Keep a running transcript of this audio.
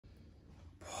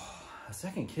A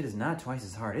second kid is not twice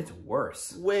as hard. It's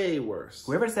worse. Way worse.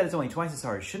 Whoever said it's only twice as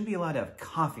hard shouldn't be allowed to have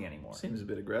coffee anymore. Seems a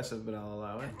bit aggressive, but I'll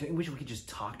allow it. Don't you wish we could just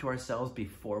talk to ourselves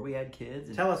before we had kids?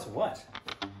 And... Tell us what?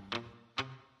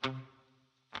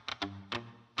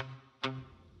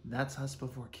 That's us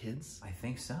before kids? I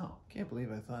think so. Can't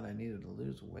believe I thought I needed to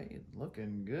lose weight.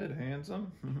 Looking good,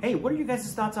 handsome. Hey, what are you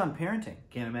guys' thoughts on parenting?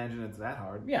 Can't imagine it's that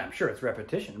hard. Yeah, I'm sure it's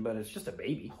repetition, but it's just a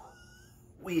baby.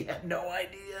 We had no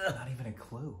idea. Not even a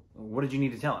clue. What did you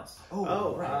need to tell us?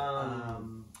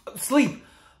 Sleep!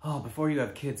 Oh, before you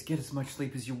have kids, get as much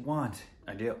sleep as you want.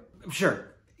 I do.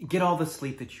 Sure, get all the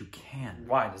sleep that you can.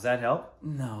 Why? Does that help?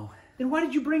 No. Then why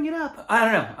did you bring it up? I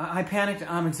don't know. I panicked.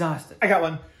 I'm exhausted. I got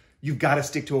one. You've got to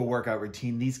stick to a workout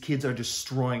routine. These kids are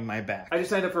destroying my back. I just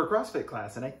signed up for a CrossFit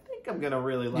class, and I think I'm going to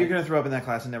really like... You're going to throw up in that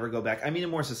class and never go back. I mean a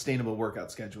more sustainable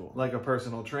workout schedule. Like a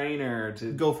personal trainer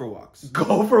to... Go for walks.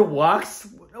 Go for walks?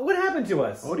 What happened to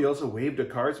us? Oh, do you also wave to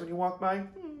cars when you walk by?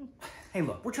 Hey,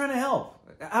 look, we're trying to help.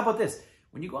 How about this?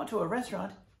 When you go out to a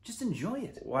restaurant, just enjoy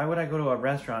it. Why would I go to a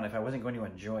restaurant if I wasn't going to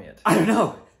enjoy it? I don't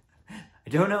know. I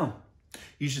don't know.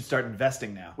 You should start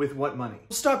investing now. With what money?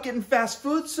 Stop getting fast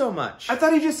food so much. I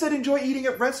thought he just said enjoy eating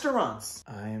at restaurants.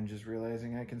 I am just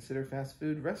realizing I consider fast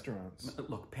food restaurants.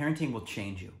 Look, parenting will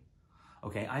change you.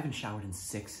 Okay, I haven't showered in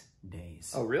 6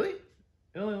 days. Oh, really?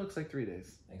 It only looks like 3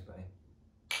 days. Thanks, buddy.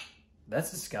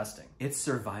 That's disgusting. It's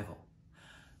survival.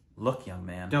 Look, young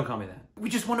man. Don't call me that. We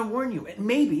just want to warn you.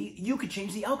 Maybe you could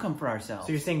change the outcome for ourselves.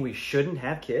 So you're saying we shouldn't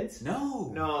have kids?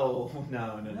 No. No.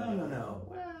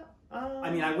 Well, I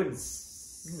mean, I wouldn't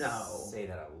say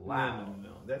that out loud.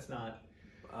 No. That's not...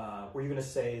 Were you going to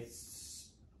say...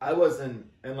 I wasn't,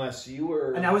 unless you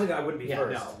were... And I wouldn't be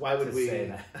first. No, why would we... say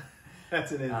that?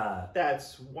 That's an...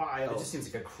 that's wild. It just seems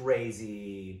like a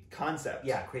crazy... concept.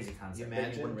 Yeah, crazy concept. You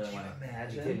imagine? Wouldn't really Can want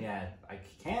you to... imagine? Yeah, I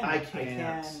can't. I can't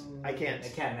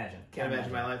imagine. Can't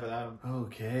imagine my life without him.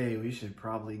 Okay, we should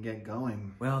probably get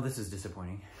going. Well, this is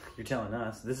disappointing. You're telling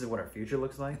us this is what our future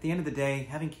looks like? At the end of the day,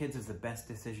 having kids is the best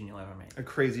decision you'll ever make. A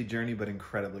crazy journey, but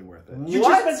incredibly worth it. You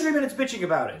just spent 3 minutes bitching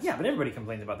about it. Yeah, but everybody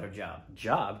complains about their job.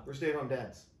 Job? We're stay-at-home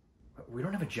dads. We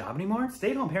don't have a job anymore?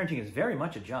 Stay-at-home parenting is very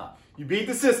much a job. You beat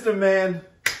the system, man.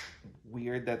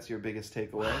 Weird, that's your biggest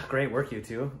takeaway. Great work, you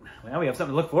two. Well, we have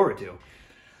something to look forward to.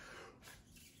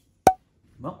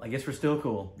 Well, I guess we're still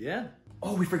cool. Yeah.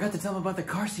 Oh, we forgot to tell them about the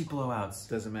car seat blowouts.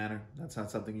 Doesn't matter. That's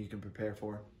not something you can prepare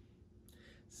for.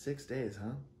 6 days,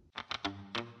 huh?